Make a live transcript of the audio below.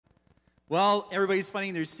Well, everybody's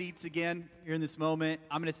finding their seats again here in this moment.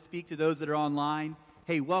 I'm going to speak to those that are online.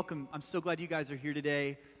 Hey, welcome. I'm so glad you guys are here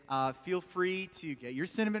today. Feel free to get your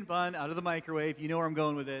cinnamon bun out of the microwave. You know where I'm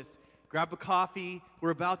going with this. Grab a coffee.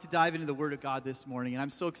 We're about to dive into the Word of God this morning, and I'm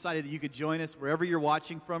so excited that you could join us wherever you're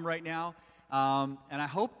watching from right now. And I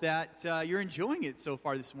hope that you're enjoying it so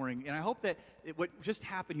far this morning, and I hope that what just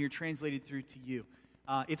happened here translated through to you.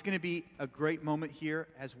 It's going to be a great moment here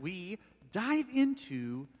as we dive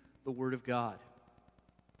into the Word of God.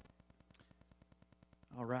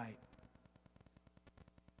 All right.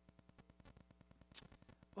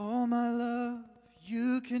 Oh, my love,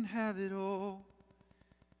 you can have it all.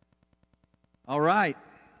 All right.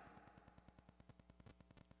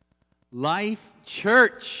 Life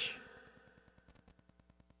Church.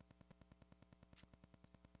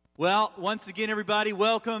 Well, once again, everybody,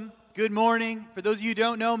 welcome. Good morning. For those of you who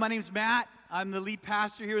don't know, my name's Matt. I'm the lead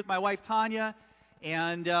pastor here with my wife, Tanya.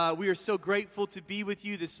 And we are so grateful to be with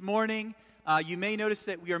you this morning. You may notice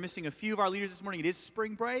that we are missing a few of our leaders this morning. It is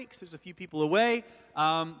spring break, so there's a few people away.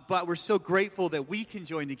 But we're so grateful that we can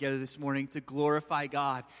join together this morning to glorify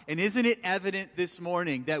God. And isn't it evident this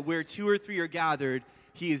morning that where two or three are gathered,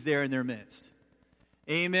 He is there in their midst?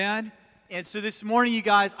 Amen? And so this morning, you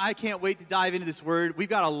guys, I can't wait to dive into this word. We've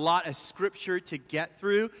got a lot of scripture to get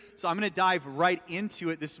through, so I'm going to dive right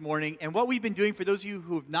into it this morning. And what we've been doing, for those of you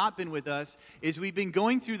who have not been with us, is we've been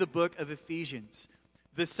going through the book of Ephesians.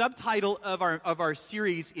 The subtitle of our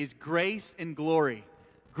series is Grace and Glory.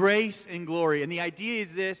 Grace and Glory. And the idea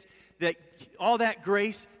is this, that all that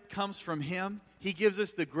grace comes from Him. He gives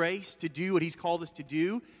us the grace to do what He's called us to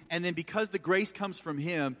do. And then because the grace comes from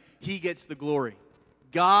Him, He gets the glory.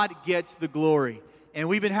 God gets the glory. And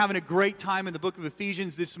we've been having a great time in the book of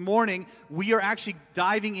Ephesians. This morning, we are actually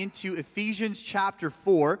diving into Ephesians chapter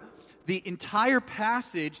 4. The entire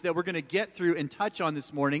passage that we're going to get through and touch on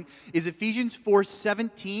this morning is Ephesians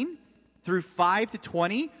 4:17 through 5 to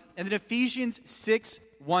 20, and then Ephesians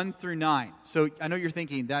 6:1 through 9. So I know you're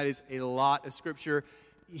thinking, that is a lot of scripture.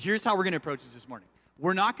 Here's how we're going to approach this morning.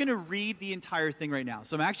 We're not going to read the entire thing right now.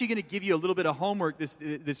 So I'm actually going to give you a little bit of homework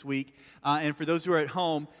this week, and for those who are at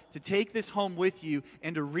home, to take this home with you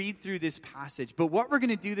and to read through this passage. But what we're going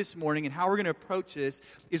to do this morning and how we're going to approach this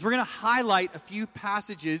is we're going to highlight a few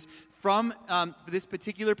passages from this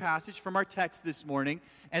particular passage from our text this morning,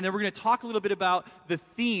 and then we're going to talk a little bit about the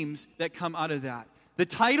themes that come out of that. The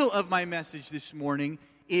title of my message this morning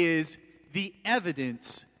is The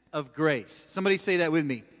Evidence of Grace. Somebody say that with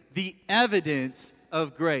me. The Evidence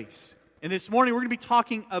of Grace. And this morning we're going to be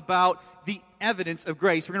talking about the evidence of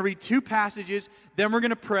grace. We're going to read two passages, then we're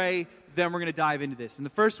going to pray, then we're going to dive into this. And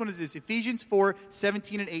the first one is this, Ephesians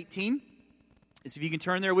 4:17 and 18. So if you can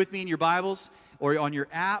turn there with me in your Bibles or on your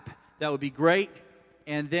app, that would be great.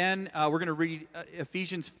 And then we're going to read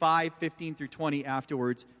Ephesians 5:15 through 20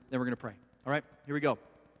 afterwards. Then we're going to pray. All right, here we go.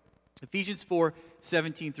 Ephesians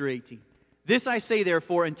 4:17 through 18. This I say,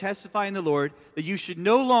 therefore, and testify in the Lord, that you should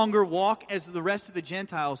no longer walk as the rest of the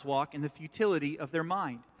Gentiles walk in the futility of their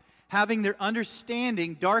mind, having their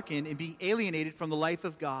understanding darkened and being alienated from the life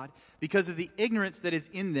of God because of the ignorance that is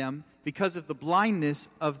in them, because of the blindness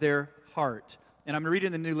of their heart. And I'm going to read it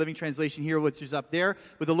in the New Living Translation here, which is up there.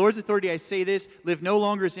 With the Lord's authority I say this, live no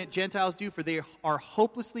longer as Gentiles do, for they are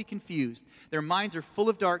hopelessly confused. Their minds are full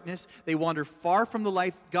of darkness. They wander far from the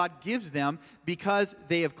life God gives them because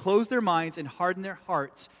they have closed their minds and hardened their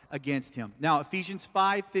hearts against Him. Now, Ephesians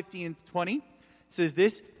 5:15 and 20 says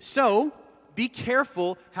this, so be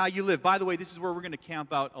careful how you live. By the way, this is where we're going to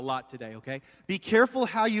camp out a lot today, okay? Be careful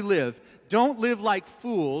how you live. Don't live like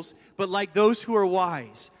fools, but like those who are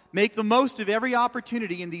wise. Make the most of every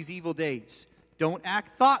opportunity in these evil days. Don't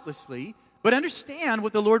act thoughtlessly, but understand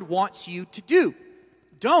what the Lord wants you to do.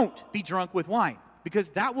 Don't be drunk with wine, because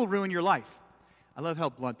that will ruin your life. I love how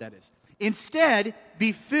blunt that is. Instead,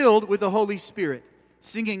 be filled with the Holy Spirit,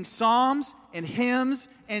 singing psalms and hymns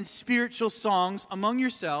and spiritual songs among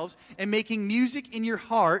yourselves, and making music in your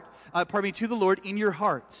heart, to the Lord in your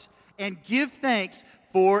hearts. And give thanks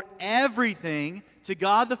for everything to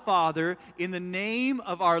God the Father in the name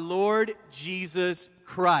of our Lord Jesus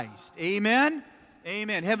Christ. Amen?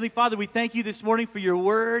 Amen. Heavenly Father, we thank you this morning for your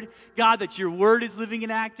word. God, that your word is living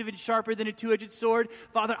and active and sharper than a two-edged sword.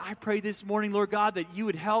 Father, I pray this morning, Lord God, that you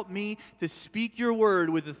would help me to speak your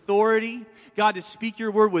word with authority. God, to speak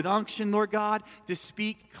your word with unction, Lord God, to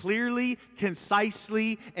speak clearly,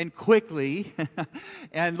 concisely, and quickly.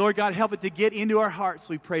 And Lord God, help it to get into our hearts,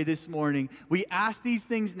 we pray this morning. We ask these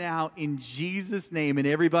things now in Jesus' name. And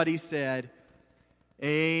everybody said,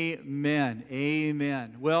 amen.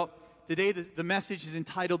 Amen. Well, today, the message is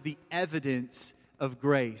entitled, The Evidence of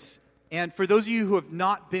Grace. And for those of you who have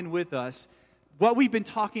not been with us, what we've been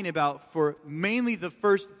talking about for mainly the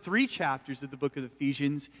first 3 chapters of the book of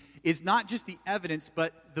Ephesians is not just the evidence,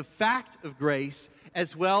 but the fact of grace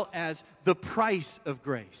as well as the price of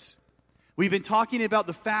grace. We've been talking about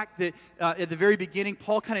the fact that at the very beginning,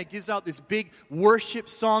 Paul kind of gives out this big worship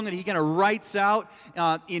song that he kind of writes out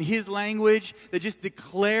in his language that just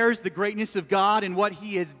declares the greatness of God and what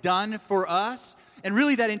he has done for us. And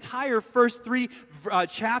really that entire first 3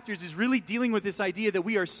 chapters is really dealing with this idea that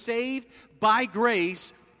we are saved by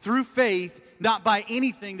grace through faith, not by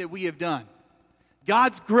anything that we have done.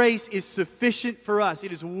 God's grace is sufficient for us.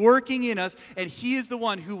 It is working in us, and He is the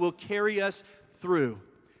one who will carry us through.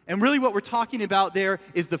 And really what we're talking about there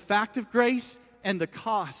is the fact of grace and the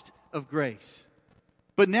cost of grace.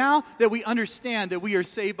 But now that we understand that we are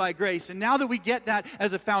saved by grace, and now that we get that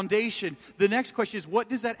as a foundation, the next question is, what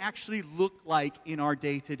does that actually look like in our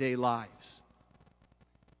day-to-day lives?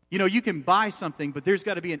 You know, you can buy something, but there's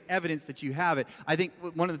got to be an evidence that you have it. I think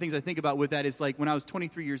one of the things I think about with that is like when I was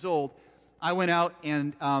 23 years old, I went out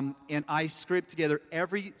and I scraped together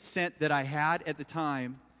every cent that I had at the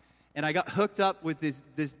time, and I got hooked up with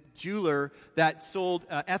this jeweler that sold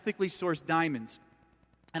ethically sourced diamonds.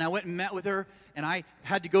 And I went and met with her, and I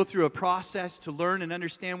had to go through a process to learn and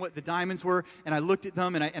understand what the diamonds were, and I looked at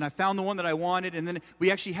them, and I found the one that I wanted, and then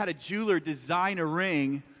we actually had a jeweler design a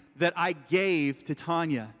ring that I gave to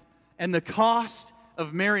Tanya. And the cost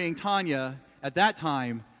of marrying Tanya at that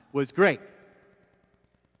time was great.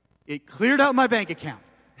 It cleared out my bank account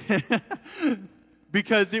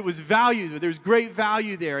because it was valued. There was great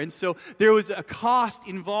value there. And so there was a cost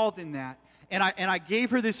involved in that. And I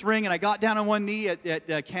gave her this ring, and I got down on one knee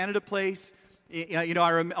at Canada Place. You know,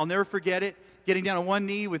 I'll never forget it, getting down on one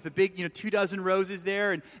knee with the big, 24 roses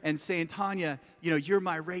there and saying, Tanya, you're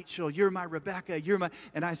my Rachel, you're my Rebecca, you're my...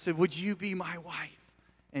 And I said, would you be my wife?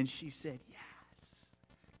 And she said, yes.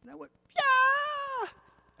 And I went, yeah!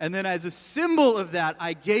 And then as a symbol of that,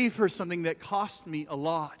 I gave her something that cost me a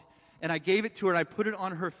lot. And I gave it to her, and I put it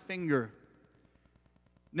on her finger.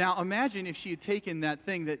 Now, imagine if she had taken that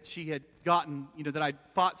thing that she had gotten, that I'd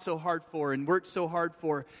fought so hard for and worked so hard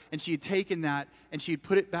for, and she had taken that, and she had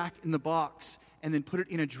put it back in the box, and then put it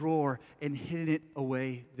in a drawer and hidden it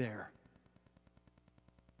away there.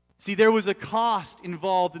 See, there was a cost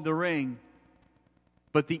involved in the ring,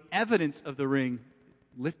 but the evidence of the ring,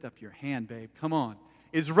 lift up your hand, babe, come on,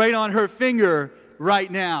 is right on her finger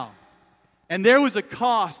right now. And there was a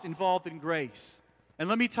cost involved in grace. And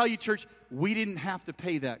let me tell you, church, we didn't have to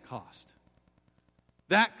pay that cost.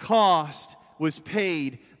 That cost was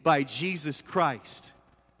paid by Jesus Christ.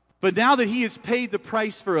 But now that He has paid the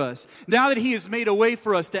price for us, now that He has made a way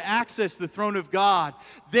for us to access the throne of God,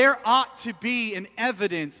 there ought to be an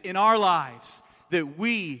evidence in our lives that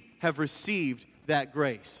we have received that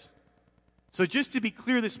grace. So just to be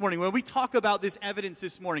clear this morning, when we talk about this evidence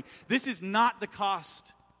this morning, this is not the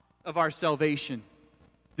cost of our salvation.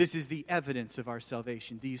 This is the evidence of our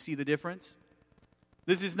salvation. Do you see the difference?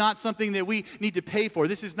 This is not something that we need to pay for.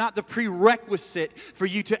 This is not the prerequisite for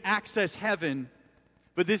you to access heaven.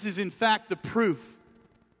 But this is, in fact, the proof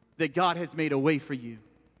that God has made a way for you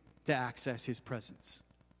to access His presence.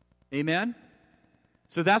 Amen?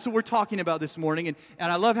 So that's what we're talking about this morning. And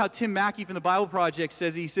I love how Tim Mackey from the Bible Project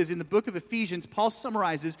says, he says, in the book of Ephesians, Paul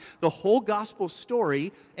summarizes the whole gospel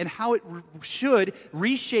story and how it should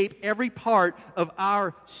reshape every part of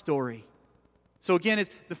our story. So again,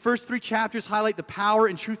 as the first 3 chapters highlight the power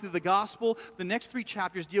and truth of the gospel, the next 3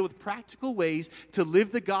 chapters deal with practical ways to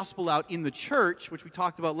live the gospel out in the church, which we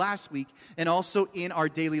talked about last week, and also in our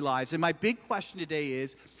daily lives. And my big question today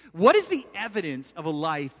is, what is the evidence of a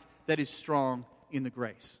life that is strong in the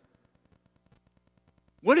grace?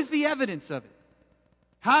 What is the evidence of it?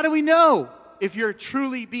 How do we know if you're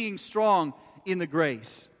truly being strong in the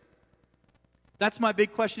grace? That's my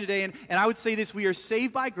big question today, and I would say this: we are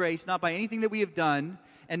saved by grace, not by anything that we have done,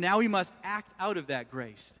 and now we must act out of that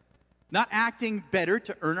grace. Not acting better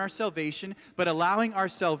to earn our salvation, but allowing our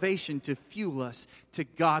salvation to fuel us to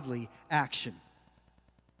godly action.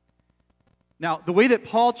 Now, the way that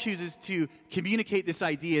Paul chooses to communicate this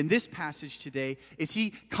idea in this passage today is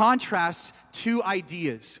he contrasts 2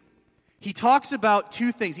 ideas. He talks about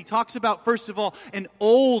 2 things. He talks about, first of all, an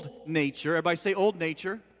old nature. Everybody say old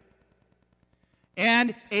nature.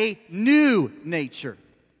 And a new nature.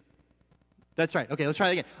 That's right. Okay, let's try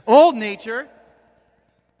that again. Old nature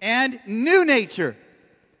and new nature.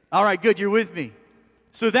 All right, good, you're with me.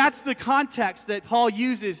 So that's the context that Paul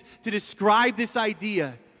uses to describe this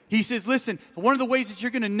idea. He says, listen, one of the ways that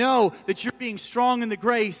you're going to know that you're being strong in the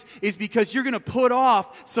grace is because you're going to put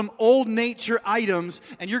off some old nature items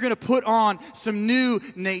and you're going to put on some new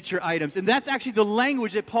nature items. And that's actually the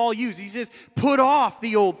language that Paul used. He says, put off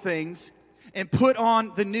the old things and put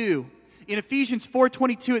on the new. In Ephesians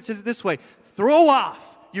 4:22, it says it this way, throw off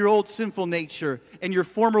your old sinful nature and your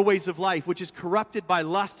former ways of life, which is corrupted by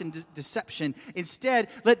lust and deception. Instead,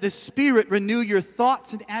 let the Spirit renew your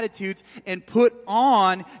thoughts and attitudes and put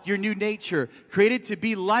on your new nature, created to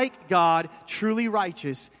be like God, truly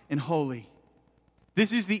righteous and holy.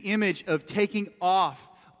 This is the image of taking off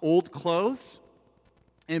old clothes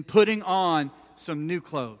and putting on some new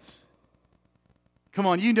clothes. Come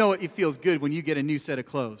on, you know it feels good when you get a new set of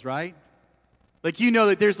clothes, right? Like, you know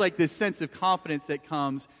that there's like this sense of confidence that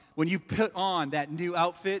comes when you put on that new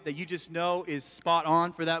outfit that you just know is spot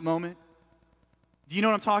on for that moment. Do you know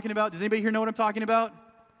what I'm talking about? Does anybody here know what I'm talking about?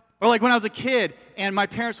 Or like when I was a kid and my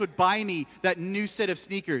parents would buy me that new set of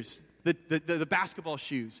sneakers, the basketball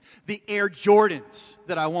shoes, the Air Jordans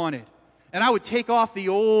that I wanted. And I would take off the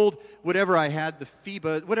old, whatever I had, the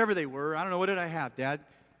FIBA, whatever they were. I don't know, what did I have, Dad?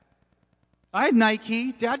 I had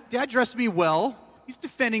Nike. Dad dressed me well. He's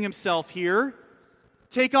defending himself here.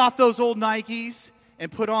 Take off those old Nikes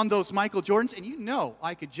and put on those Michael Jordans, and you know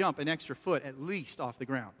I could jump an extra foot at least off the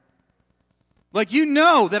ground. Like, you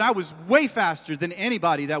know that I was way faster than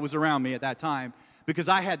anybody that was around me at that time because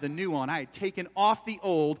I had the new on. I had taken off the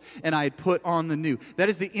old and I had put on the new. That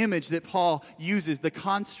is the image that Paul uses, the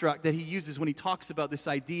construct that he uses when he talks about this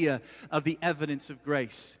idea of the evidence of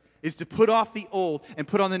grace, is to put off the old and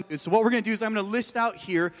put on the new. So what we're going to do is I'm going to list out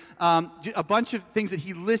here a bunch of things that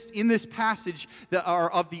he lists in this passage that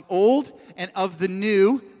are of the old and of the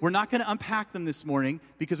new. We're not going to unpack them this morning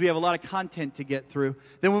because we have a lot of content to get through.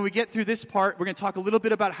 Then when we get through this part, we're going to talk a little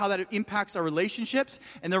bit about how that impacts our relationships,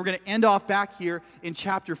 and then we're going to end off back here in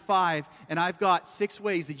chapter 5, and I've got 6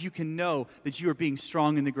 ways that you can know that you are being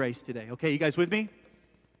strong in the grace today. Okay, you guys with me?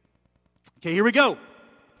 Okay, here we go.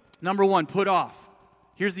 Number 1, put off.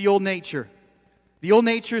 Here's the old nature. The old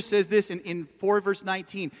nature says this in 4 verse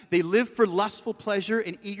 19. They live for lustful pleasure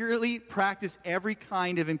and eagerly practice every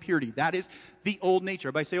kind of impurity. That is the old nature.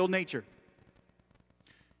 Everybody say old nature.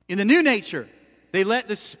 In the new nature, they let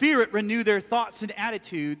the Spirit renew their thoughts and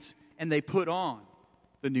attitudes, and they put on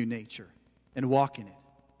the new nature and walk in it.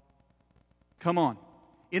 Come on.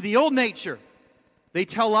 In the old nature, they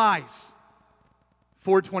tell lies.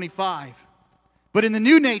 4:25. But in the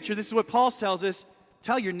new nature, this is what Paul tells us,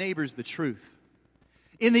 tell your neighbors the truth.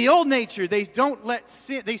 In the old nature, they don't let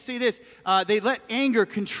sin, they say this, they let anger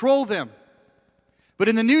control them. But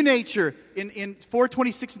in the new nature, in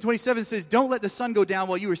 4:26 and 27, it says, don't let the sun go down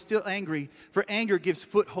while you are still angry, for anger gives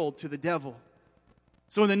foothold to the devil.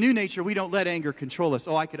 So in the new nature, we don't let anger control us.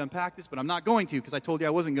 Oh, I could unpack this, but I'm not going to because I told you I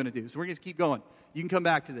wasn't going to do. So we're going to keep going. You can come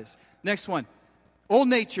back to this. Next one. Old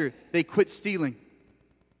nature, they quit stealing.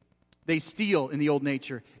 They steal in the old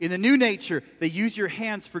nature. In the new nature, they use your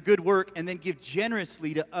hands for good work and then give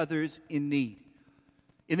generously to others in need.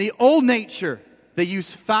 In the old nature, they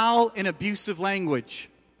use foul and abusive language.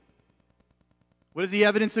 What is the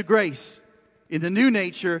evidence of grace? In the new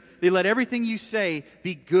nature, they let everything you say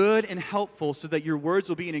be good and helpful so that your words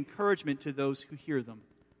will be an encouragement to those who hear them.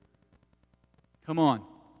 Come on.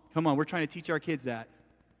 Come on. We're trying to teach our kids that.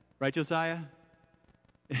 Right, Josiah?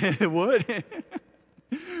 What?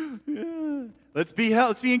 Yeah. Let's be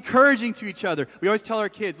encouraging to each other. We always tell our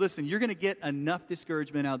kids, listen, you're going to get enough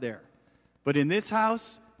discouragement out there. But in this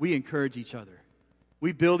house, we encourage each other.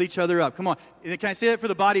 We build each other up. Come on. Can I say that for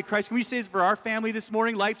the body of Christ? Can we say this for our family this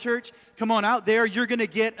morning, Life Church? Come on, out there, you're going to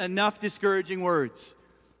get enough discouraging words.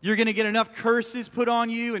 You're going to get enough curses put on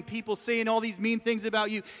you and people saying all these mean things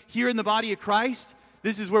about you. Here in the body of Christ,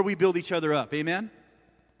 this is where we build each other up. Amen?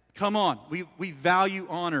 Come on. We value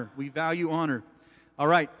honor. We value honor. All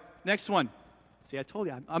right, next one. See, I told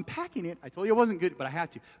you, I'm packing it. I told you it wasn't good, but I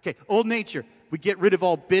had to. Okay, old nature. We get rid of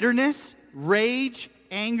all bitterness, rage,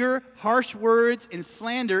 anger, harsh words, and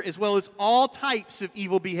slander, as well as all types of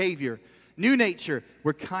evil behavior. New nature.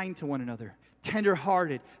 We're kind to one another,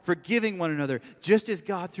 tender-hearted, forgiving one another, just as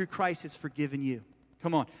God through Christ has forgiven you.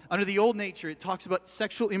 Come on. Under the old nature, it talks about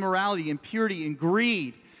sexual immorality, impurity, and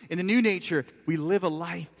greed. In the new nature, we live a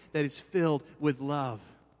life that is filled with love.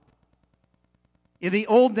 In the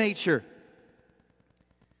old nature,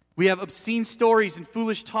 we have obscene stories and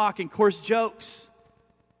foolish talk and coarse jokes.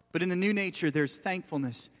 But in the new nature, there's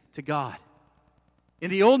thankfulness to God.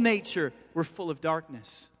 In the old nature, we're full of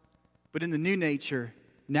darkness. But in the new nature,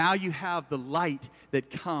 now you have the light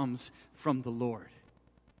that comes from the Lord.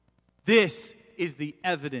 This is the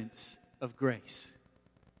evidence of grace.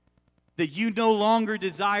 that you no longer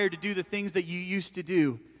desire to do the things that you used to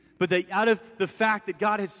do, but that out of the fact that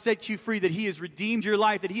God has set you free, that He has redeemed your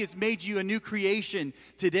life, that He has made you a new creation,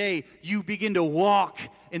 today you begin to walk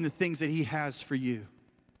in the things that He has for you.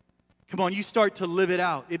 Come on, you start to live it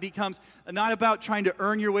out. It becomes not about trying to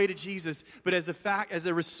earn your way to Jesus, but as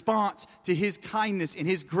a response to His kindness and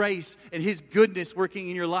His grace and His goodness working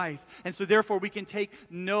in your life. And so therefore we can take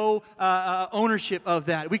no ownership of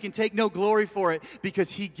that. We can take no glory for it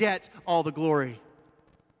because He gets all the glory.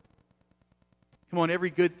 Come on, every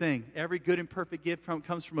good thing, every good and perfect gift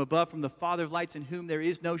comes from above, from the Father of lights, in whom there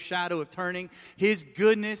is no shadow of turning. His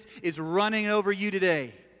goodness is running over you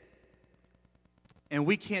today. And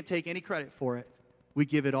we can't take any credit for it. We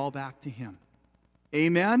give it all back to Him.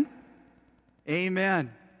 Amen?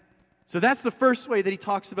 Amen. So that's the first way that he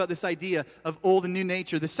talks about this idea of old and new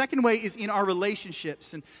nature. The second way is in our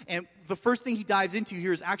relationships. And the first thing he dives into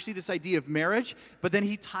here is actually this idea of marriage, but then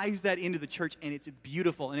he ties that into the church, and it's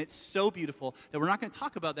beautiful. And it's so beautiful that we're not going to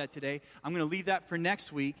talk about that today. I'm going to leave that for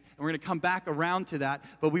next week, and we're going to come back around to that.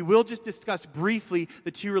 But we will just discuss briefly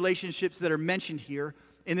the two relationships that are mentioned here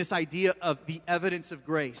in this idea of the evidence of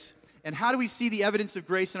grace. And how do we see the evidence of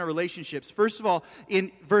grace in our relationships? First of all,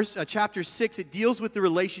 in chapter 6, it deals with the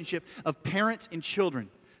relationship of parents and children.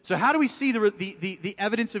 So how do we see the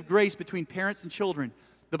evidence of grace between parents and children?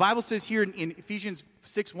 The Bible says here in Ephesians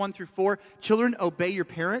 6, 1 through 4, children, obey your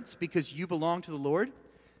parents because you belong to the Lord.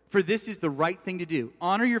 For this is the right thing to do.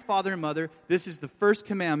 Honor your father and mother. This is the first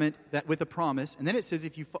commandment that with a promise. And then it says,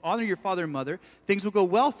 if you honor your father and mother, things will go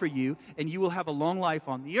well for you, and you will have a long life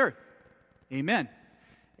on the earth. Amen.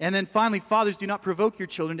 And then finally, fathers, do not provoke your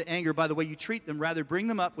children to anger by the way you treat them. Rather, bring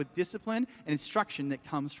them up with discipline and instruction that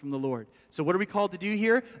comes from the Lord. So what are we called to do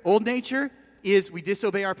here? Old nature is we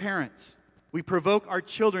disobey our parents. We provoke our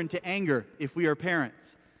children to anger if we are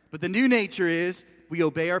parents. But the new nature is we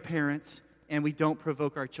obey our parents, and we don't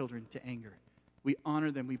provoke our children to anger. We honor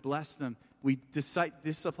them. We bless them. We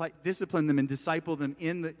discipline them and disciple them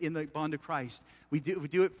in the bond of Christ. We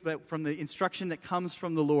do it from the instruction that comes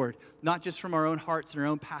from the Lord, not just from our own hearts and our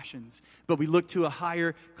own passions, but we look to a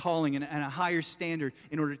higher calling and a higher standard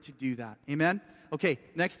in order to do that. Amen? Okay,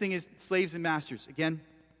 next thing is slaves and masters. Again,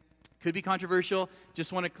 could be controversial.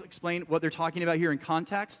 Just want to explain what they're talking about here in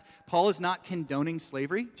context. Paul is not condoning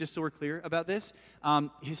slavery, just so we're clear about this.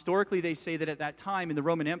 Historically, they say that at that time in the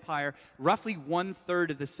Roman Empire, roughly 1/3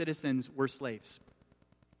 of the citizens were slaves.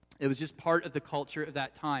 It was just part of the culture of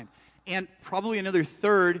that time. And probably another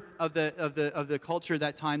third of the culture at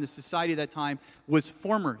that time, the society at that time, was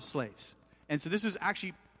former slaves. And so this was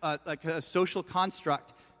actually like a social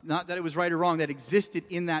construct, not that it was right or wrong, that existed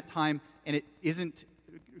in that time, and it isn't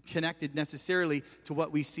connected necessarily to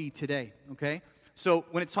what we see today, okay? So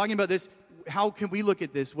when it's talking about this, how can we look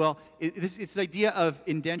at this? Well, it's the idea of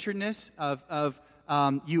indenturedness, of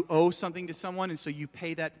you owe something to someone, and so you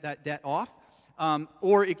pay that debt off.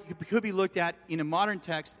 Or it could be looked at in a modern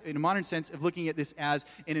text, in a modern sense of looking at this as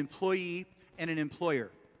an employee and an employer,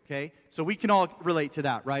 okay? So we can all relate to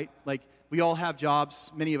that, right? Like, we all have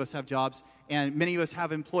jobs, many of us have jobs, and many of us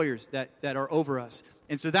have employers that are over us.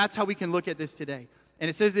 And so that's how we can look at this today. And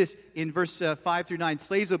it says this in verse 5 through 9,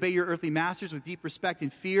 slaves, obey your earthly masters with deep respect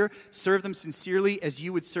and fear. Serve them sincerely as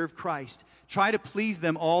you would serve Christ. Try to please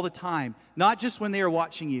them all the time, not just when they are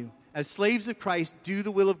watching you. As slaves of Christ, do the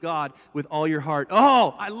will of God with all your heart.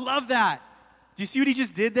 Oh, I love that. Do you see what he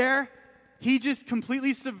just did there? He just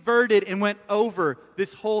completely subverted and went over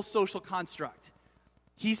this whole social construct.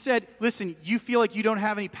 He said, listen, you feel like you don't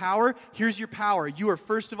have any power? Here's your power. You are,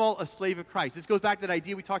 first of all, a slave of Christ. This goes back to that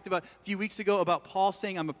idea we talked about a few weeks ago about Paul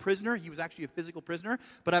saying, I'm a prisoner. He was actually a physical prisoner,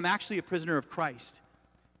 but I'm actually a prisoner of Christ.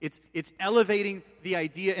 It's elevating the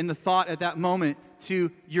idea and the thought at that moment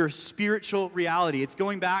to your spiritual reality. It's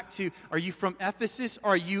going back to, are you from Ephesus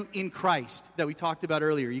or are you in Christ that we talked about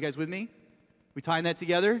earlier? You guys with me? We tying that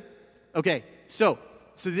together? Okay, so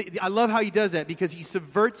I love how he does that because he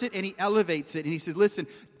subverts it and he elevates it. And he says, listen,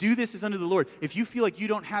 do this as unto the Lord. If you feel like you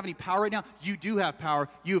don't have any power right now, you do have power.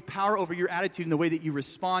 You have power over your attitude and the way that you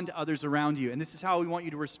respond to others around you. And this is how we want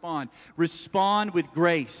you to respond. Respond with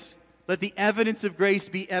grace. Let the evidence of grace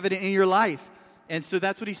be evident in your life. And so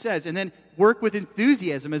that's what he says. And then work with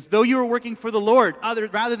enthusiasm as though you were working for the Lord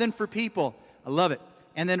rather than for people. I love it.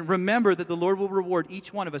 And then remember that the Lord will reward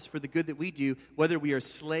each one of us for the good that we do, whether we are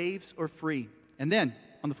slaves or free. And then,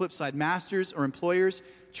 on the flip side, masters or employers,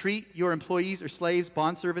 treat your employees or slaves,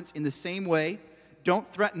 bondservants, in the same way.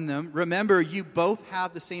 Don't threaten them. Remember, you both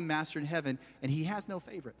have the same master in heaven, and he has no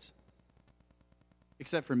favorites.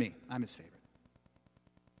 Except for me. I'm his favorite.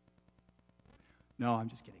 No, I'm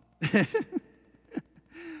just kidding.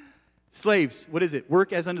 Slaves, what is it?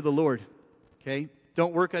 Work as unto the Lord. Okay?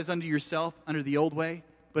 Don't work as unto yourself under the old way,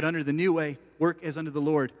 but under the new way, work as unto the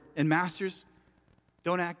Lord. And masters,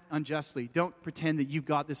 don't act unjustly. Don't pretend that you've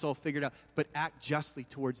got this all figured out, but act justly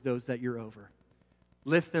towards those that you're over.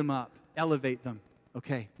 Lift them up. Elevate them.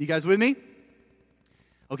 Okay, you guys with me?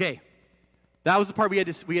 Okay, that was the part we had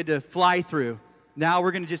to fly through. Now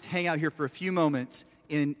we're going to just hang out here for a few moments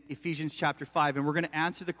in Ephesians chapter 5, and we're going to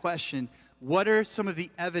answer the question, what are some of the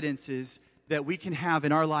evidences that we can have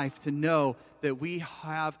in our life to know that we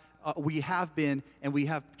have been and we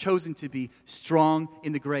have chosen to be strong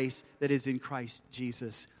in the grace that is in Christ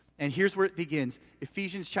Jesus? And here's where it begins.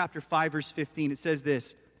 Ephesians chapter 5, verse 15, it says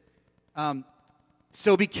this,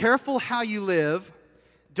 so be careful how you live.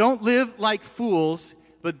 Don't live like fools,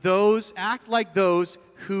 but act like those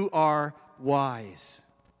who are wise.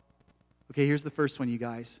 Okay, here's the first one, you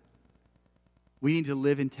guys. We need to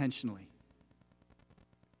live intentionally.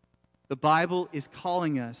 The Bible is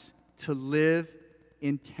calling us to live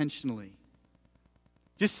intentionally.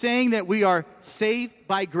 Just saying that we are saved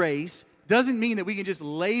by grace doesn't mean that we can just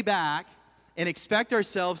lay back and expect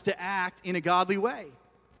ourselves to act in a godly way.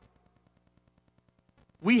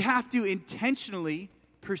 We have to intentionally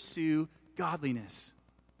pursue godliness.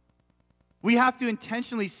 We have to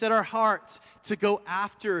intentionally set our hearts to go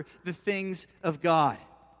after the things of God.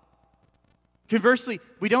 Conversely,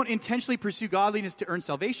 we don't intentionally pursue godliness to earn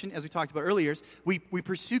salvation, as we talked about earlier. We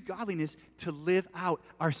pursue godliness to live out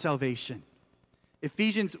our salvation.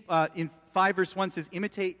 Ephesians in 5 verse 1 says,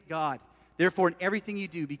 imitate God, therefore in everything you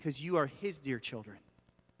do, because you are His dear children.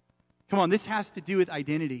 Come on, this has to do with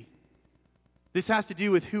identity. This has to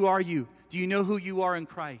do with who are you? Do you know who you are in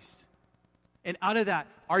Christ? And out of that,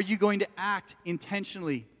 are you going to act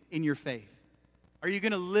intentionally in your faith? Are you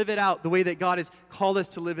going to live it out the way that God has called us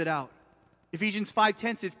to live it out? Ephesians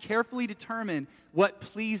 5:10 says, carefully determine what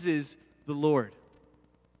pleases the Lord.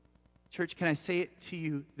 Church, can I say it to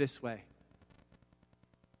you this way?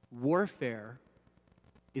 Warfare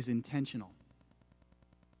is intentional.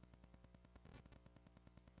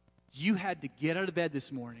 You had to get out of bed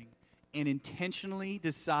this morning and intentionally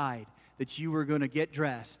decide that you were going to get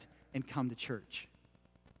dressed and come to church.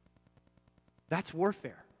 That's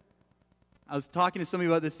warfare. I was talking to somebody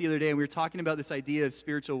about this the other day, and we were talking about this idea of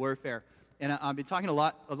spiritual warfare. And I've been talking to a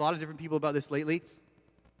lot of different people about this lately.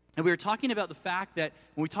 And we were talking about the fact that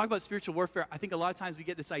when we talk about spiritual warfare, I think a lot of times we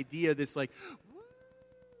get this idea, this like, woo,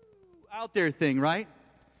 out there thing, right?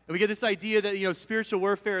 And we get this idea that, spiritual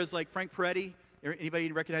warfare is like Frank Peretti.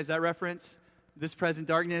 Anybody recognize that reference? This present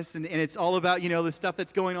darkness, and it's all about, the stuff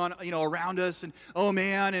that's going on, around us, and oh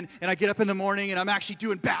man, and I get up in the morning, and I'm actually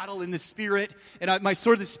doing battle in the Spirit, and my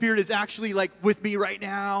sword of the Spirit is actually like with me right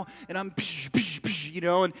now, and I'm,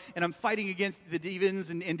 and I'm fighting against the demons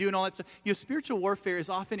and doing all that stuff. Spiritual warfare is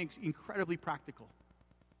often incredibly practical.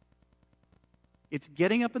 It's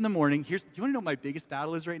getting up in the morning. Do you want to know what my biggest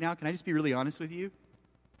battle is right now? Can I just be really honest with you?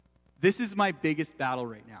 This is my biggest battle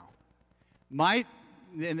right now.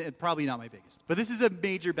 And probably not my biggest, but this is a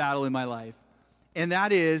major battle in my life, and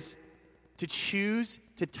that is to choose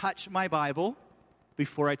to touch my Bible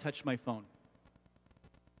before I touch my phone.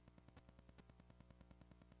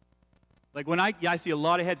 Like I see a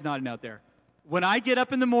lot of heads nodding out there. When I get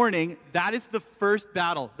up in the morning, that is the first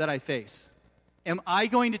battle that I face. Am I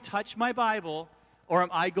going to touch my Bible, or am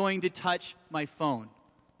I going to touch my phone?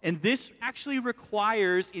 And this actually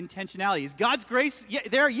requires intentionality. Is God's grace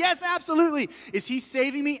there? Yes, absolutely. Is He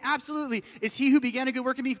saving me? Absolutely. Is He who began a good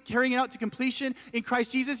work in me carrying it out to completion in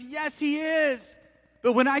Christ Jesus? Yes, He is.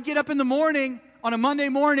 But when I get up in the morning, on a Monday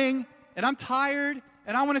morning, and I'm tired,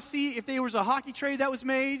 and I want to see if there was a hockey trade that was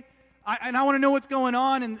made, and I want to know what's going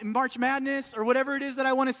on in March Madness, or whatever it is that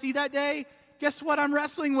I want to see that day, guess what I'm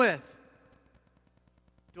wrestling with?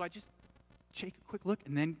 Do I just take a quick look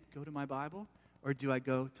and then go to my Bible? Or do I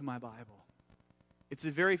go to my Bible? It's a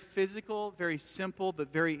very physical, very simple,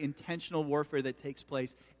 but very intentional warfare that takes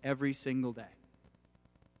place every single day.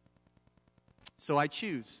 So I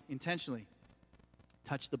choose intentionally,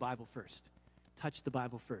 touch the Bible first. Touch the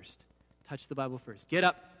Bible first. Touch the Bible first. Get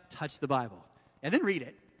up, touch the Bible. And then read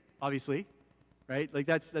it, obviously, right? Like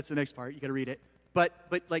that's the next part. You got to read it. But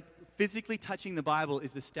like physically touching the Bible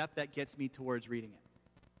is the step that gets me towards reading it.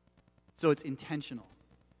 So it's intentional.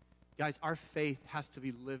 Guys, our faith has to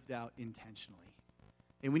be lived out intentionally.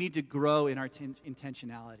 And we need to grow in our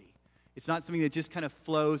intentionality. It's not something that just kind of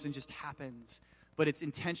flows and just happens, but it's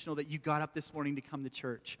intentional that you got up this morning to come to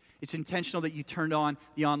church. It's intentional that you turned on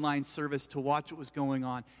the online service to watch what was going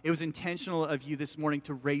on. It was intentional of you this morning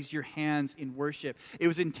to raise your hands in worship. It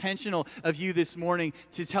was intentional of you this morning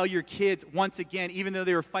to tell your kids once again, even though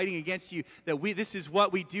they were fighting against you, that this is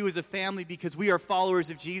what we do as a family because we are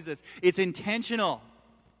followers of Jesus. It's intentional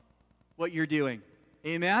what you're doing.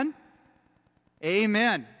 Amen?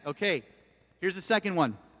 Amen. Okay, here's the second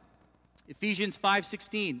one. Ephesians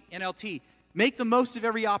 5:16, NLT. Make the most of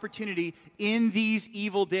every opportunity in these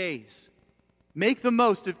evil days. Make the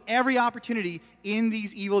most of every opportunity in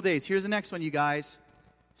these evil days. Here's the next one, you guys.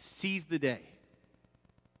 Seize the day.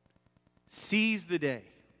 Seize the day.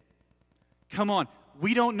 Come on.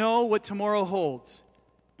 We don't know what tomorrow holds,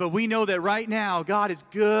 but we know that right now God is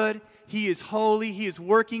good. He is holy. He is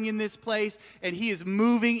working in this place, and He is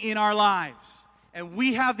moving in our lives. And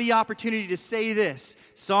we have the opportunity to say this,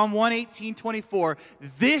 Psalm 118:24,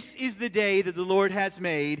 this is the day that the Lord has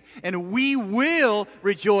made, and we will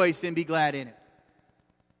rejoice and be glad in it.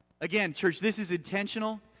 Again, church, this is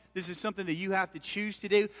intentional. This is something that you have to choose to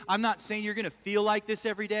do. I'm not saying you're going to feel like this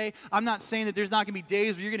every day. I'm not saying that there's not going to be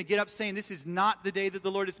days where you're going to get up saying this is not the day that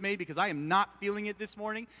the Lord has made, because I am not feeling it this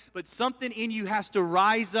morning. But something in you has to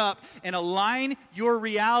rise up and align your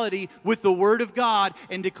reality with the Word of God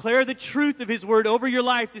and declare the truth of His Word over your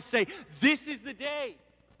life to say, this is the day.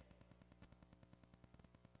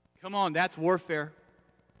 Come on, that's warfare.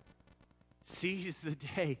 Seize the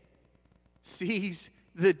day. Seize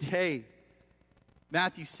the day.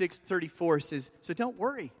 Matthew 6:34 says, so don't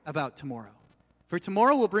worry about tomorrow, for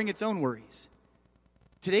tomorrow will bring its own worries.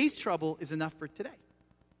 Today's trouble is enough for today.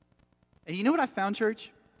 And you know what I found, church?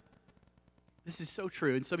 This is so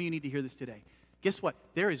true, and some of you need to hear this today. Guess what?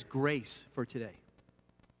 There is grace for today.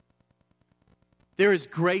 There is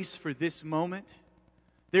grace for this moment.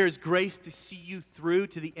 There is grace to see you through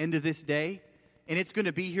to the end of this day, and it's going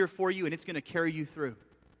to be here for you, and it's going to carry you through.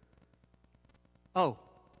 Oh,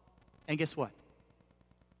 and guess what?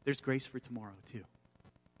 There's grace for tomorrow, too.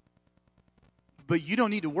 But you don't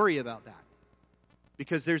need to worry about that,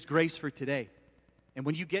 because there's grace for today. And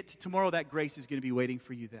when you get to tomorrow, that grace is going to be waiting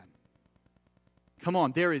for you then. Come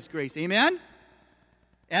on, there is grace. Amen?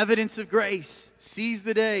 Evidence of grace. Seize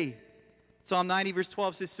the day. Psalm 90, verse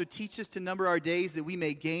 12 says, so teach us to number our days that we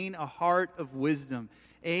may gain a heart of wisdom.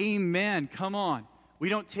 Amen. Come on. We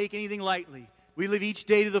don't take anything lightly. We live each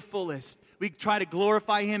day to the fullest. We try to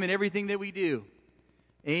glorify Him in everything that we do.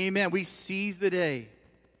 Amen. We seize the day.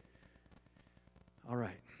 All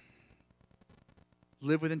right.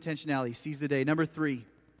 Live with intentionality. Seize the day. Number 3,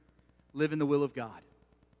 live in the will of God.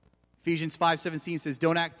 Ephesians 5:17 says,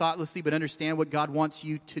 don't act thoughtlessly, but understand what God wants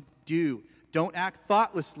you to do. Don't act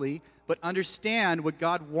thoughtlessly, but understand what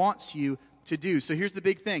God wants you to do. So here's the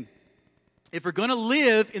big thing. If we're going to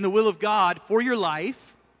live in the will of God for your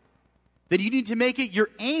life, then you need to make it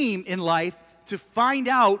your aim in life to find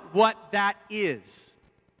out what that is.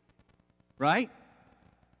 Right?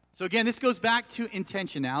 So again, this goes back to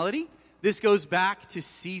intentionality. This goes back to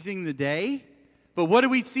seizing the day. But what do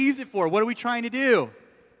we seize it for? What are we trying to do?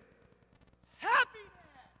 Happiness!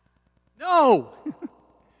 No!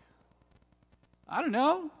 I don't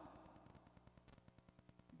know.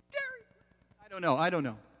 I don't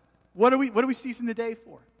know. What are we seizing the day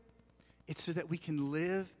for? It's so that we can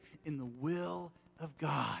live in the will of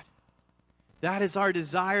God. That is our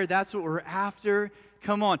desire. That's what we're after.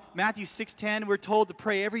 Come on. Matthew 6:10, we're told to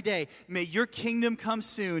pray every day. May your kingdom come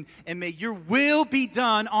soon, and may your will be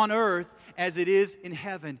done on earth as it is in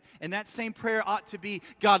heaven. And that same prayer ought to be,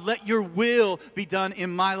 God, let your will be done in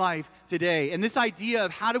my life today. And this idea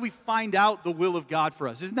of how do we find out the will of God for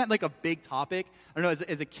us? Isn't that like a big topic? I don't know,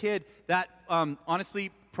 as a kid, that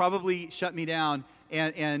honestly probably shut me down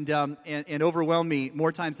and overwhelmed me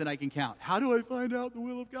more times than I can count. How do I find out the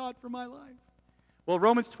will of God for my life? Well,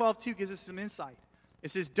 Romans 12:2 gives us some insight. It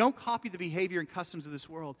says, don't copy the behavior and customs of this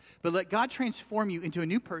world, but let God transform you into a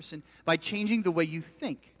new person by changing the way you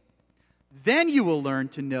think. Then you will learn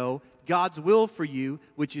to know God's will for you,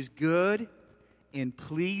 which is good and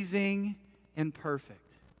pleasing and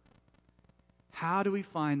perfect. How do we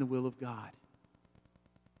find the will of God?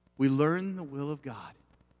 We learn the will of God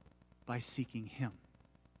by seeking Him.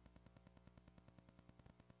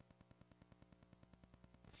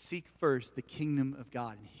 Seek first the kingdom of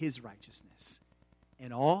God and His righteousness,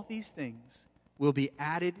 and all these things will be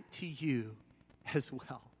added to you as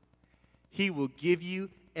well. He will give you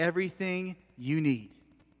everything you need.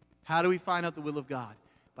 How do we find out the will of God?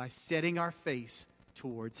 By setting our face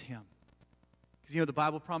towards Him. Because the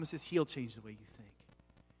Bible promises He'll change the way you think.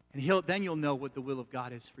 And then you'll know what the will of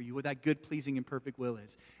God is for you, what that good, pleasing, and perfect will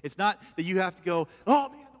is. It's not that you have to go, oh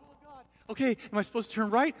man, the will of God. Okay, am I supposed to turn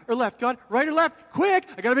right or left? God, right or left? Quick,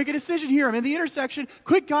 I got to make a decision here. I'm in the intersection.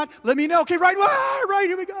 Quick, God, let me know. Okay, right, right,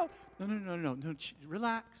 here we go. No.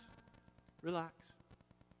 Relax. Relax.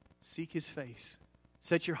 Seek his face.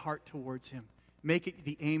 Set your heart towards him. Make it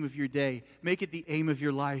the aim of your day. Make it the aim of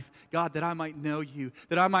your life. God, that I might know you,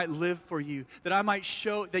 that I might live for you,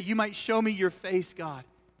 that you might show me your face, God.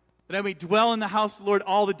 That I may dwell in the house of the Lord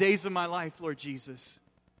all the days of my life, Lord Jesus.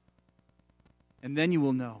 And then you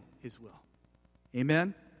will know his will.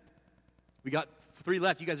 Amen? We got 3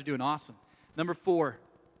 left. You guys are doing awesome. Number 4.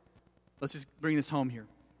 Let's just bring this home here.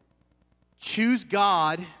 Choose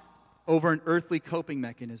God over an earthly coping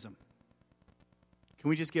mechanism. Can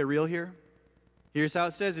we just get real here? Here's how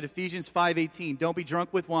it says in Ephesians 5:18. Don't be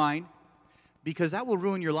drunk with wine, because that will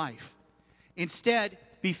ruin your life. Instead,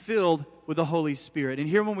 be filled with the Holy Spirit. And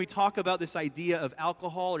here when we talk about this idea of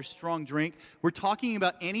alcohol or strong drink, we're talking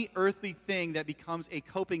about any earthly thing that becomes a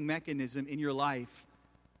coping mechanism in your life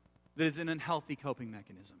that is an unhealthy coping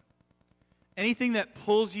mechanism. Anything that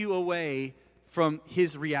pulls you away from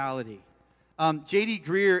his reality. J.D.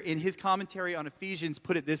 Greer, in his commentary on Ephesians,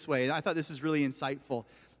 put it this way, and I thought this was really insightful.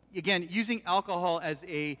 Again, using alcohol as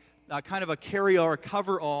a kind of a carry-all or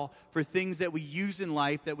cover-all for things that we use in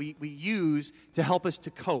life, that we use to help us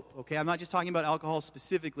to cope, okay? I'm not just talking about alcohol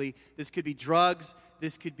specifically. This could be drugs.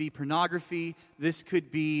 This could be pornography. This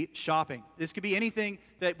could be shopping. This could be anything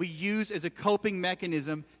that we use as a coping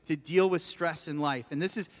mechanism to deal with stress in life. And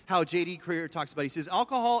this is how J.D. Greer talks about it. He says,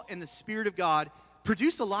 alcohol and the Spirit of God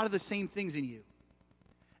produce a lot of the same things in you.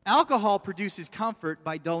 Alcohol produces comfort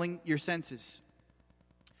by dulling your senses.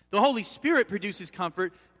 The Holy Spirit produces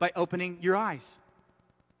comfort by opening your eyes.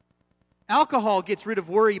 Alcohol gets rid of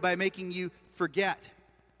worry by making you forget.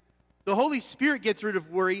 The Holy Spirit gets rid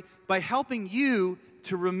of worry by helping you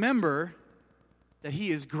to remember that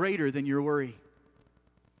he is greater than your worry.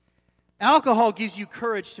 Alcohol gives you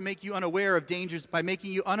courage to make you unaware of dangers, by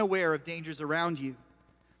making you unaware of dangers around you.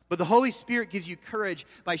 But the Holy Spirit gives you courage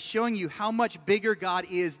by showing you how much bigger God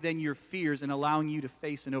is than your fears and allowing you to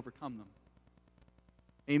face and overcome them.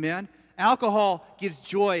 Amen? Alcohol gives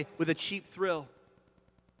joy with a cheap thrill.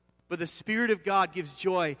 But the Spirit of God gives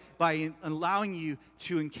joy by allowing you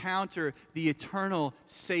to encounter the eternal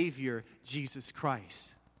Savior, Jesus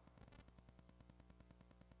Christ.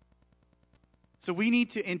 So we need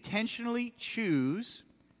to intentionally choose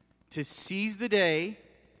to seize the day.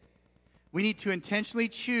 We need to intentionally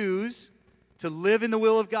choose to live in the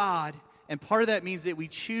will of God. And part of that means that we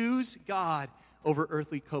choose God over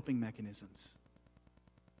earthly coping mechanisms.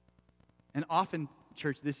 And often,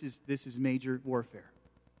 church, this is major warfare.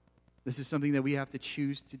 This is something that we have to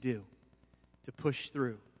choose to do, to push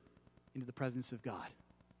through into the presence of God.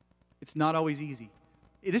 It's not always easy.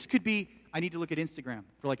 This could be, I need to look at Instagram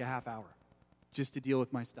for like a half hour just to deal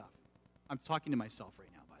with my stuff. I'm talking to myself right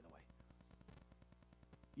now, by the way.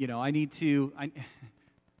 You know, I need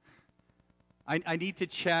to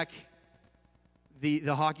check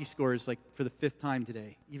the hockey scores like for the 5th time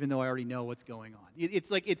today, even though I already know what's going on.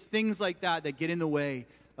 It's things like that that get in the way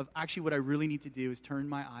of actually what I really need to do is turn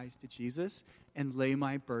my eyes to Jesus and lay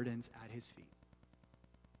my burdens at his feet.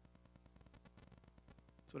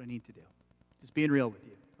 That's what I need to do. Just being real with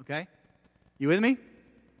you, okay? You with me?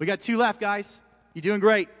 We got 2 left, guys. You're doing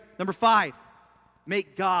great. Number 5,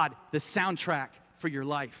 make God the soundtrack for your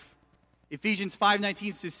life. Ephesians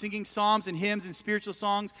 5:19 says, singing psalms and hymns and spiritual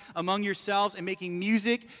songs among yourselves and making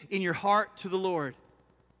music in your heart to the Lord.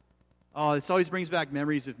 Oh, this always brings back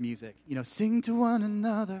memories of music. You know, sing to one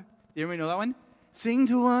another. Do everybody know that one? Sing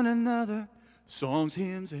to one another, songs,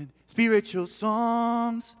 hymns, and spiritual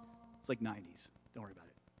songs. It's like 90s. Don't worry about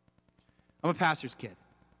it. I'm a pastor's kid.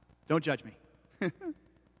 Don't judge me.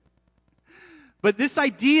 But this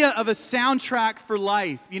idea of a soundtrack for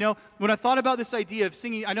life, you know, when I thought about this idea of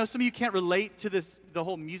singing, I know some of you can't relate to the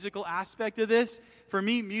whole musical aspect of this. For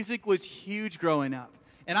me, music was huge growing up.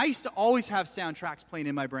 And I used to always have soundtracks playing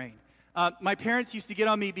in my brain. My parents used to get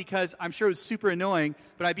on me because I'm sure it was super annoying,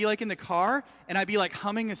 but I'd be like in the car, and I'd be like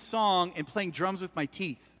humming a song and playing drums with my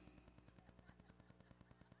teeth.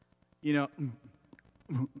 You know,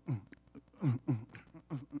 they're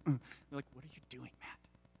like, what are you doing, Matt?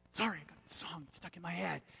 Sorry, I got this song stuck in my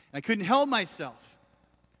head. And I couldn't help myself.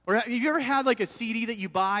 Or have you ever had like a CD that you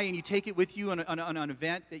buy and you take it with you on an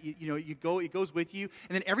event that it goes with you,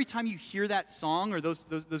 and then every time you hear that song or those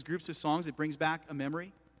groups of songs, it brings back a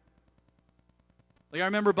memory? Like I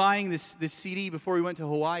remember buying this CD before we went to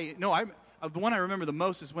Hawaii. No, the one I remember the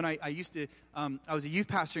most is when I used to, I was a youth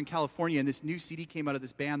pastor in California, and this new CD came out of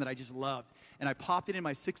this band that I just loved. And I popped it in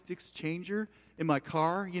my 6-disc changer in my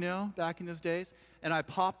car, you know, back in those days. And I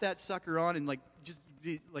popped that sucker on and like just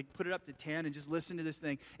like put it up to 10 and just listen to this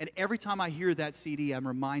thing. And every time I hear that CD, I'm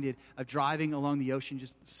reminded of driving along the ocean,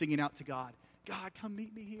 just singing out to God, God, come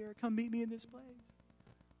meet me here. Come meet me in this place.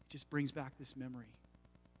 It just brings back this memory.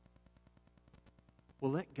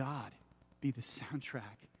 Well, let God be the soundtrack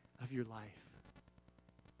of your life.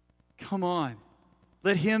 Come on.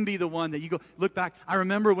 Let Him be the one that you go, look back. I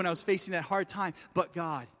remember when I was facing that hard time, but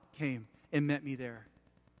God came and met me there.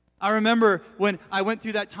 I remember when I went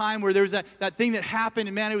through that time where there was that thing that happened,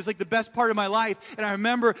 and man, it was like the best part of my life. And I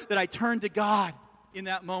remember that I turned to God in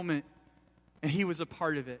that moment, and He was a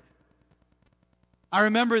part of it. I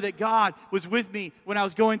remember that God was with me when I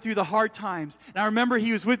was going through the hard times. And I remember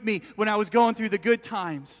He was with me when I was going through the good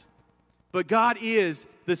times. But God is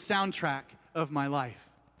the soundtrack of my life.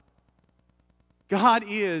 God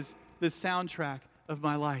is the soundtrack of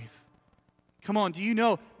my life. Come on, do you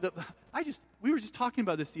know that we were just talking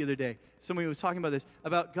about this the other day. Somebody was talking about this,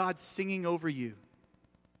 about God singing over you.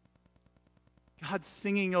 God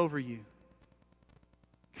singing over you.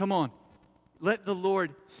 Come on, let the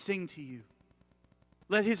Lord sing to you.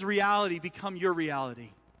 Let His reality become your reality.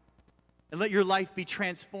 And let your life be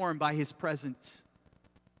transformed by His presence.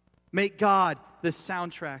 Make God the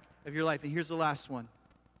soundtrack of your life. And here's the last one.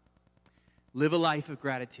 Live a life of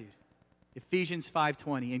gratitude. Ephesians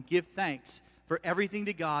 5:20. And give thanks for everything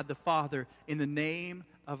to God the Father in the name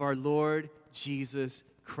of our Lord Jesus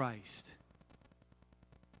Christ.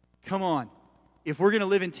 Come on. If we're going to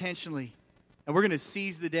live intentionally, and we're going to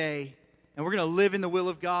seize the day, and we're going to live in the will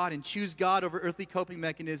of God and choose God over earthly coping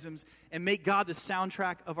mechanisms and make God the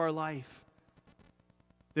soundtrack of our life,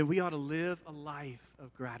 then we ought to live a life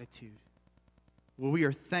of gratitude, where we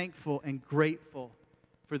are thankful and grateful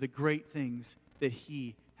for the great things that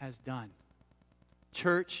He has done.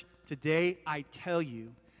 Church, today I tell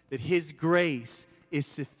you that His grace is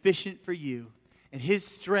sufficient for you, and His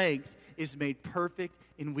strength is made perfect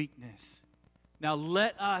in weakness. Now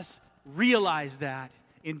let us realize that,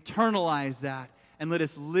 internalize that, and let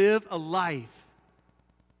us live a life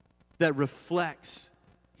that reflects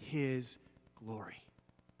His glory.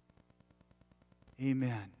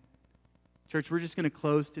 Amen. Church, we're just going to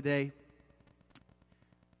close today.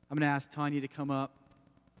 I'm going to ask Tanya to come up.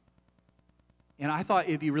 And I thought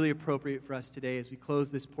it would be really appropriate for us today, as we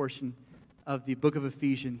close this portion of the book of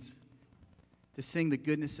Ephesians, to sing the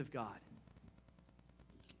goodness of God.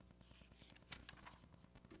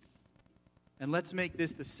 And let's make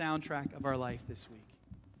this the soundtrack of our life this week.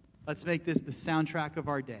 Let's make this the soundtrack of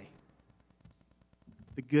our day.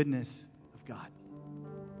 The goodness of God.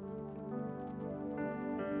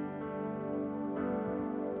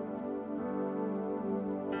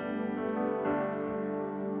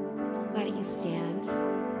 Why don't you stand?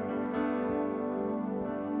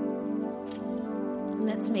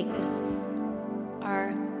 Let's make this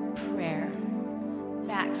our prayer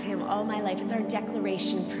back to Him all my life. It's our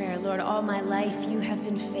declaration prayer. Lord, all my life you have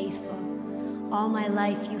been faithful. All my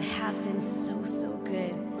life you have been so, so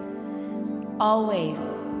good. Always,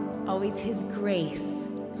 always His grace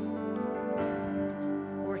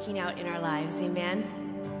working out in our lives. Amen.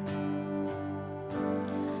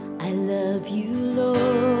 I love you,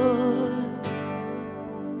 Lord.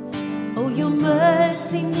 Oh, your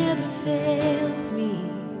mercy never fails me.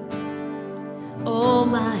 All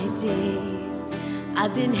my days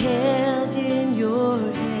I've been held in your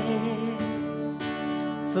hands.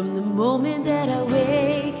 From the moment that I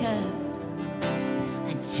wake up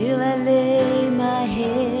until I lay my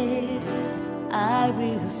head, I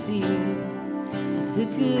will sing of the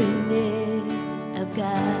goodness of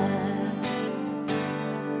God.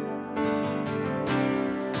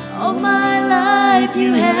 All my life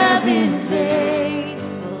you have been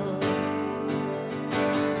faithful.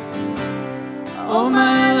 All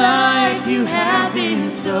my life you have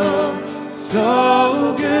been so,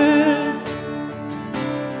 so good.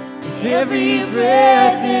 With every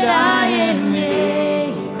breath that I am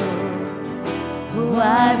able, oh,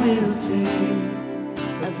 I will sing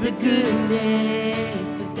of the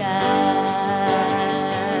goodness of God.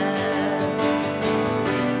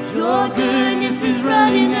 Your goodness is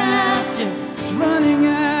running after, it's running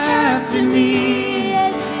after me.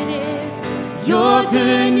 Yes, it is. Your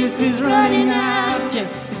goodness is running after,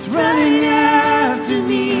 it's running after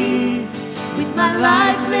me. With my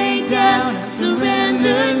life laid down, I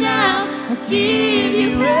surrender now. I give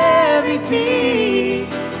you everything.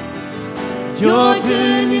 Your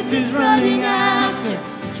goodness is running after,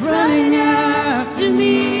 it's running after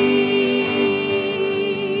me.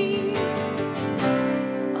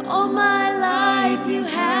 All my life you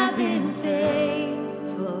have been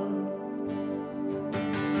faithful.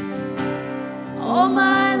 All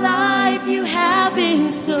my life you have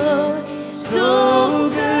been so, so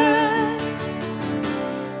good.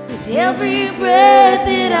 With every breath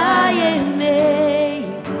that I am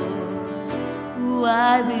able,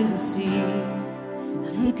 I will sing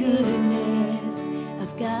of the goodness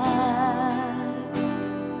of God.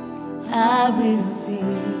 I will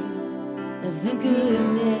sing of the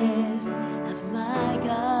goodness of my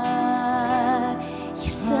God.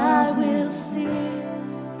 Yes, I will sing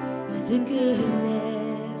of the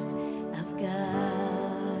goodness of God.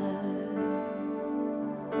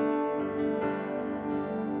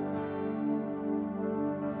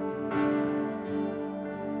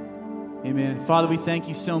 Amen. Father, we thank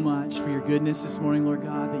you so much for your goodness this morning, Lord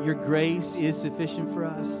God, that your grace is sufficient for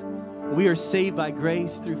us. We are saved by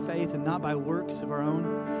grace through faith and not by works of our own.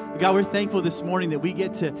 But God, we're thankful this morning that we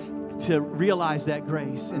get to realize that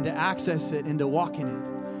grace and to access it and to walk in it.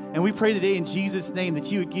 And we pray today in Jesus' name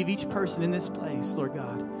that you would give each person in this place, Lord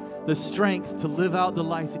God, the strength to live out the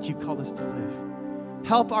life that you've called us to live.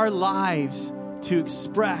 Help our lives to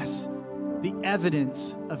express the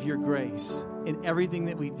evidence of your grace in everything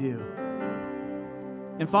that we do.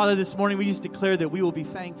 And Father, this morning we just declare that we will be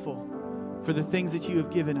thankful for the things that you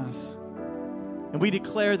have given us. And we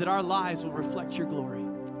declare that our lives will reflect your glory.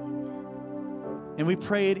 And we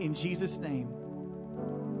pray it in Jesus' name.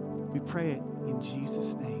 We pray it in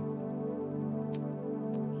Jesus' name.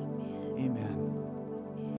 Amen.